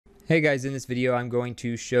Hey guys, in this video I'm going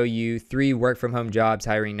to show you 3 work from home jobs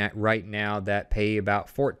hiring right now that pay about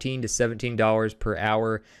 $14 to $17 per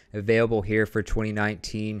hour, available here for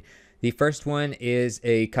 2019. The first one is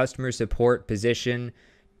a customer support position,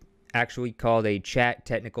 actually called a chat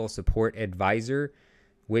technical support advisor,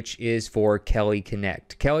 which is for Kelly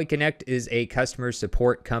Connect. Kelly Connect is a customer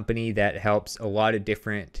support company that helps a lot of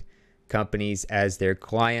different companies as their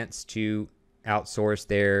clients to outsource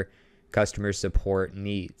their customer support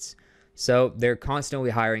needs. So they're constantly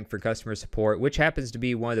hiring for customer support, which happens to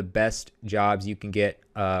be one of the best jobs you can get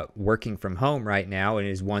working from home right now, and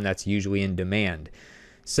is one that's usually in demand.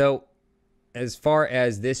 So as far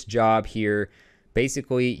as this job here,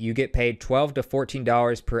 basically you get paid $12 to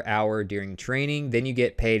 $14 per hour during training. Then you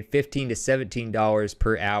get paid $15 to $17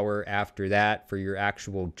 per hour after that for your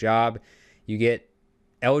actual job. You get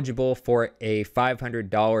eligible for a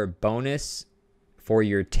 $500 bonus for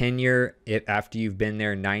your tenure after you've been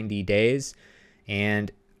there 90 days.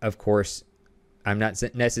 And of course, I'm not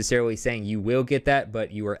necessarily saying you will get that,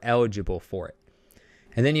 but you are eligible for it.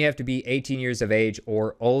 And then you have to be 18 years of age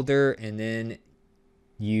or older, and then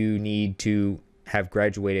you need to have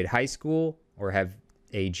graduated high school or have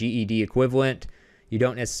a GED equivalent. You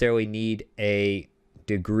don't necessarily need a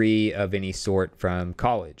degree of any sort from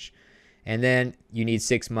college. And then you need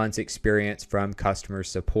 6 months experience from customer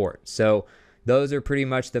support. So those are pretty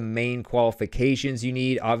much the main qualifications you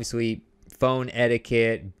need. Obviously, phone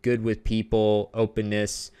etiquette, good with people,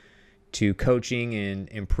 openness to coaching and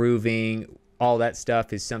improving, all that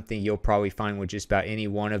stuff is something you'll probably find with just about any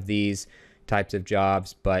one of these types of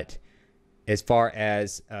jobs. But as far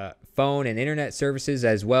as phone and internet services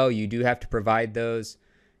as well, you do have to provide those.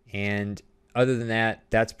 And other than that,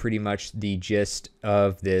 that's pretty much the gist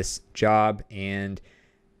of this job. And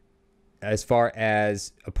as far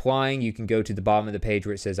as applying, you can go to the bottom of the page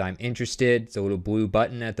where it says I'm interested. It's a little blue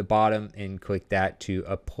button at the bottom, and click that to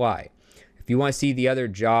apply. If you want to see the other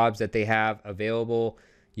jobs that they have available,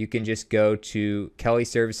 you can just go to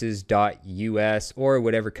kellyservices.us or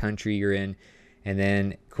whatever country you're in, and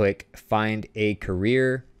then click find a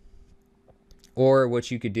career. Or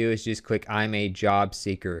what you could do is just click I'm a job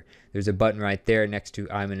seeker. There's a button right there next to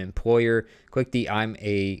I'm an employer. Click the I'm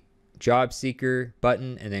a job seeker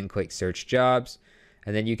button and then click search jobs,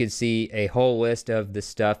 and then you can see a whole list of the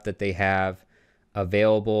stuff that they have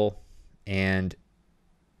available and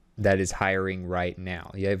that is hiring right now.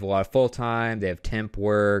 You have a lot of full-time, they have temp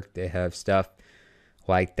work, they have stuff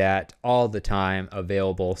like that all the time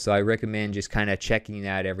available. So I recommend just kind of checking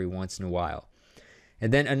that every once in a while.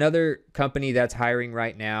 And then another company that's hiring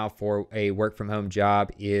right now for a work from home job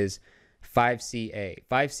is 5CA.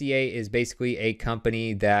 5CA is basically a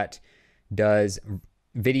company that does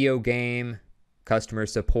video game customer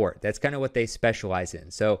support. That's kind of what they specialize in.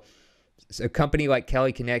 So a company like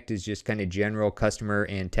Kelly Connect is just kind of general customer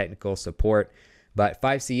and technical support. But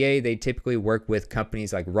 5CA, they typically work with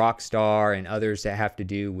companies like Rockstar and others that have to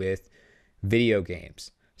do with video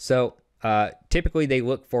games. So typically they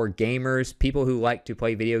look for gamers, people who like to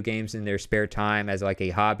play video games in their spare time as like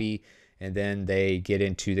a hobby, and then they get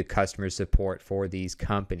into the customer support for these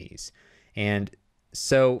companies. And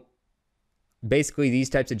so basically these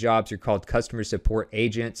types of jobs are called customer support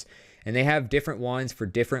agents, and they have different ones for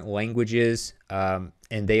different languages, and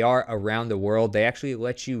they are around the world. They actually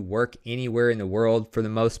let you work anywhere in the world for the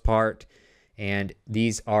most part, and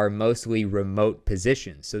these are mostly remote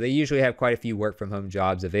positions. So they usually have quite a few work from home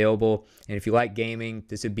jobs available. And if you like gaming,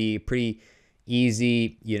 this would be a pretty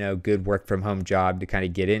easy, good work from home job to kind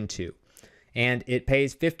of get into. And it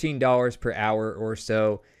pays $15 per hour or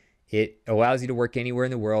so. It allows you to work anywhere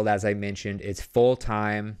in the world, as I mentioned. It's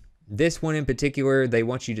full-time. This one in particular, they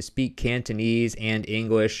want you to speak Cantonese and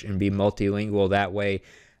English and be multilingual that way.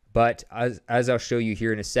 But as I'll show you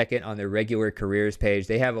here in a second on their regular careers page,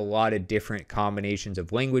 they have a lot of different combinations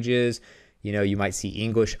of languages. You might see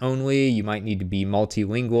English only. You might need to be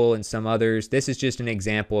multilingual in some others. This is just an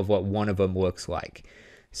example of what one of them looks like.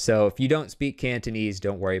 So if you don't speak Cantonese,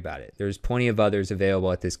 don't worry about it. There's plenty of others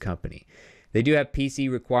available at this company. They do have PC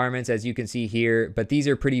requirements, as you can see here, but these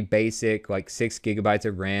are pretty basic, like 6 gigabytes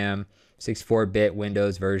of RAM, 64-bit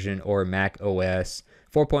Windows version or Mac OS,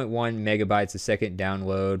 4.1 megabytes a second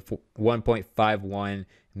download, 1.51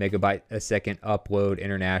 megabyte a second upload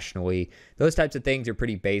internationally. Those types of things are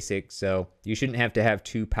pretty basic, so you shouldn't have to have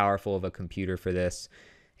too powerful of a computer for this.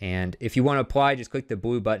 And if you want to apply, just click the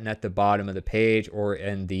blue button at the bottom of the page or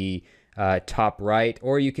in the top right,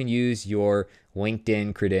 or you can use your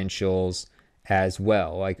LinkedIn credentials as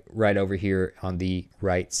well, like right over here on the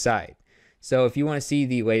right side. So if you want to see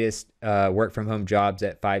the latest work from home jobs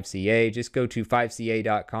at 5CA, just go to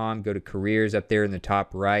 5ca.com, go to careers up there in the top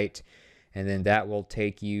right, and then that will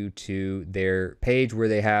take you to their page where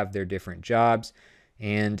they have their different jobs.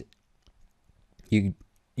 And you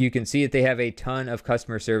can see that they have a ton of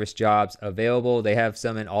customer service jobs available. They have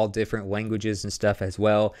some in all different languages and stuff as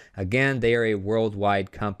well. Again, they are a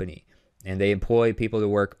worldwide company, and they employ people to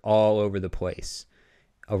work all over the place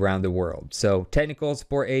around the world. So technical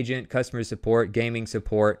support agent, customer support, gaming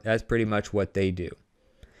support, that's pretty much what they do.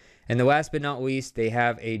 And the last but not least, they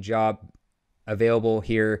have a job available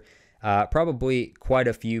here, probably quite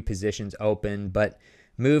a few positions open, but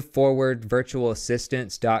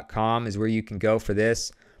moveforwardvirtualassistants.com is where you can go for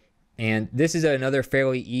this. And this is another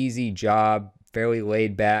fairly easy job, fairly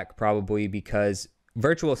laid back, probably because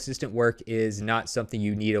virtual assistant work is not something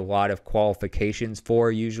you need a lot of qualifications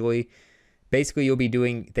for usually. Basically, you'll be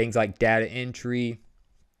doing things like data entry.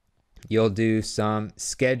 You'll do some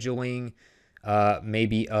scheduling,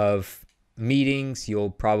 maybe of meetings. You'll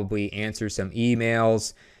probably answer some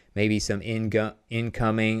emails, maybe some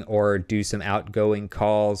incoming or do some outgoing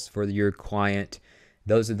calls for your client.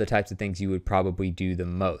 Those are the types of things you would probably do the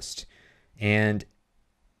most. And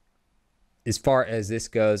as far as this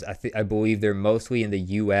goes, I believe they're mostly in the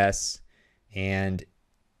US, and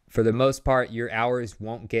for the most part, your hours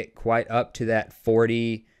won't get quite up to that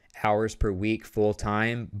 40 hours per week full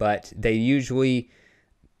time, but they usually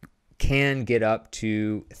can get up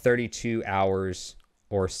to 32 hours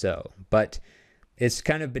or so. But it's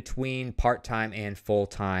kind of between part-time and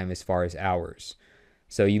full-time as far as hours.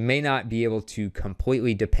 So you may not be able to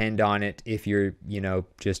completely depend on it if you're,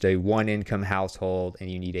 just a one-income household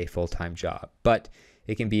and you need a full-time job. But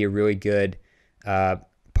it can be a really good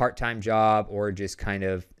part-time job or just kind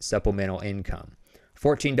of supplemental income.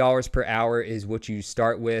 $14 per hour is what you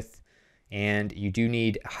start with, and you do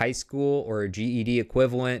need high school or a GED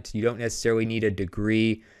equivalent. You don't necessarily need a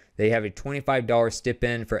degree. They have a $25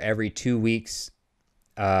 stipend for every 2 weeks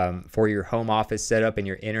for your home office setup and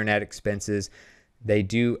your internet expenses. They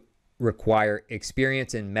do require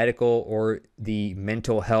experience in medical or the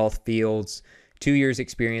mental health fields, 2 years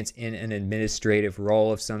experience in an administrative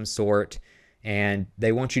role of some sort, and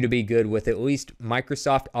they want you to be good with at least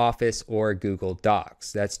Microsoft Office or Google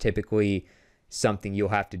Docs. That's typically something you'll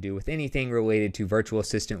have to do with anything related to virtual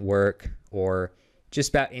assistant work or just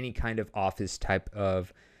about any kind of office type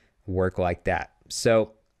of work like that.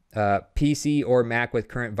 So PC or Mac with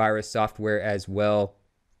current virus software as well.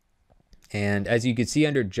 And as you can see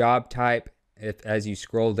under job type, as you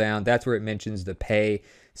scroll down, that's where it mentions the pay.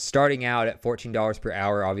 Starting out at $14 per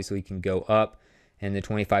hour, obviously you can go up, and the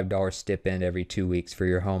 $25 stipend every 2 weeks for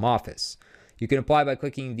your home office. You can apply by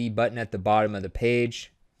clicking the button at the bottom of the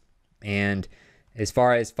page. And as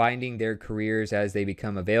far as finding their careers as they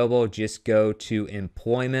become available, just go to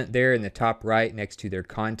employment there in the top right next to their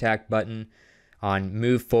contact button on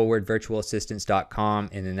moveforwardvirtualassistants.com,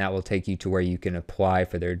 and then that will take you to where you can apply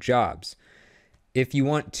for their jobs. If you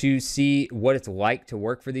want to see what it's like to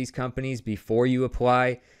work for these companies before you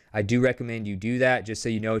apply, I do recommend you do that just so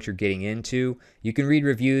you know what you're getting into. You can read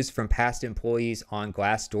reviews from past employees on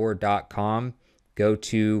glassdoor.com. Go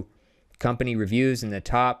to company reviews in the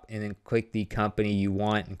top and then click the company you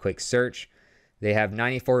want and click search. They have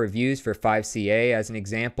 94 reviews for 5CA as an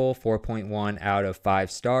example, 4.1 out of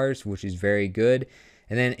 5 stars, which is very good.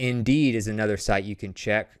 And then Indeed is another site you can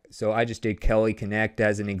check. So I just did Kelly Connect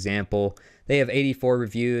as an example. They have 84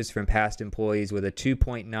 reviews from past employees with a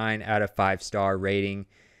 2.9 out of 5 star rating.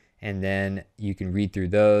 And then you can read through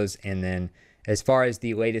those. And then as far as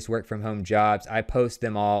the latest work from home jobs, I post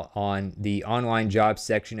them all on the online jobs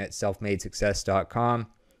section at selfmadesuccess.com.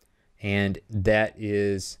 And that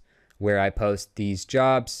is where I post these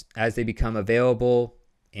jobs as they become available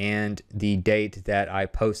and the date that I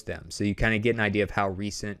post them. So you kind of get an idea of how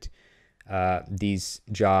recent these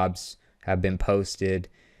jobs have been posted,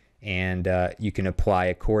 and you can apply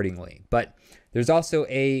accordingly. But there's also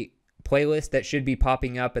a playlist that should be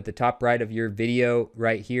popping up at the top right of your video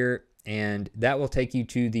right here, and that will take you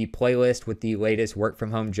to the playlist with the latest work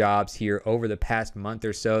from home jobs here over the past month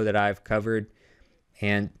or so that I've covered.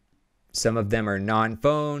 And some of them are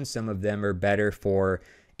non-phone, some of them are better for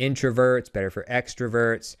introverts, better for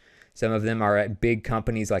extroverts. Some of them are at big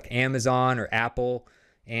companies like Amazon or Apple,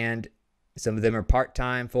 and some of them are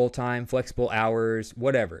part-time, full-time, flexible hours,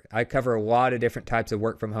 whatever. I cover a lot of different types of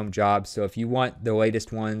work from home jobs, so if you want the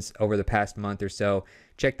latest ones over the past month or so,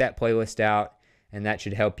 check that playlist out, and that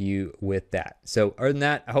should help you with that. So other than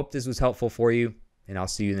that, I hope this was helpful for you, and I'll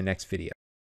see you in the next video.